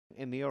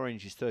in the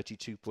orange is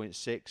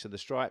 32.6, and the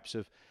stripes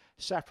of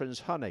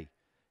Saffrons Honey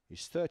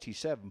is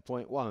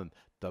 37.1.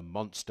 The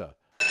Monster.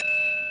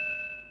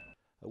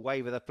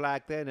 Away with the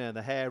flag then, and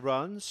the hare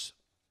runs.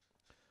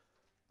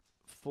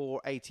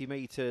 480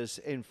 metres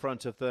in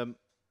front of them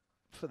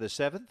for the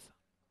 7th.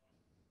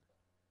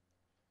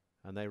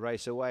 And they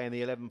race away in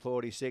the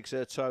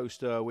 11.46 at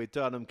TOWCESTER, with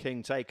Dunham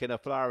King taking a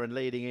flyer and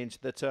leading into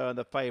the turn.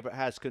 The favourite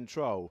has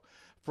control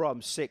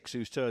from 6,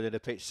 who's turned in a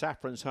pitch.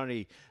 Saffrons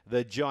Honey,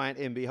 the giant,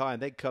 in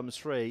behind. Then comes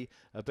 3.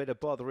 A bit of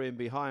bother in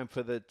behind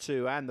for the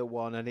 2 and the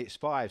 1. And it's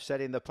 5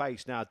 setting the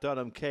pace now.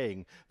 Dunham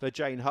King for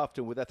Jane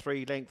Houghton with a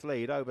 3-length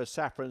lead over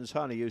Saffrons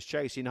Honey, who's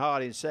chasing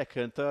hard in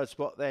second. Third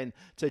spot then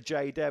to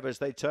J. Devers.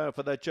 They turn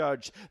for the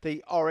judge.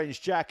 The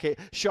orange jacket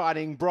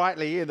shining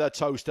brightly in the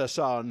TOWCESTER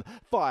sun.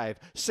 5,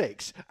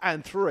 6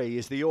 and 3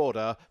 is the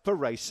order for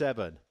race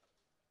 7.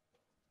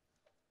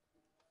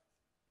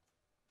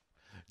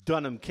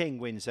 Dunham King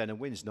wins then, and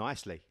wins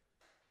nicely.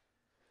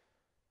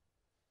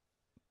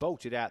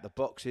 Bolted out the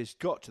boxes,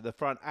 got to the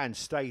front and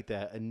stayed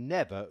there, and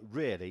never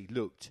really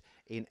looked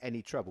in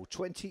any trouble.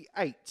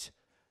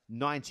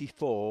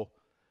 28.94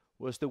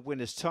 was the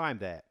winner's time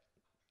there.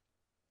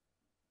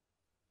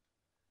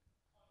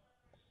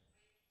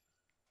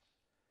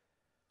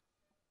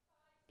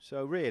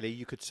 So really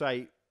you could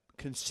say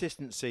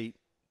consistency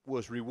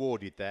was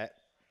rewarded there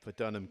for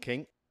Dunham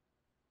King.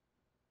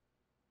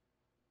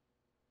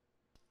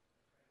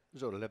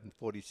 Result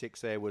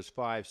 11.46 there was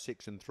 5,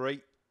 6 and 3.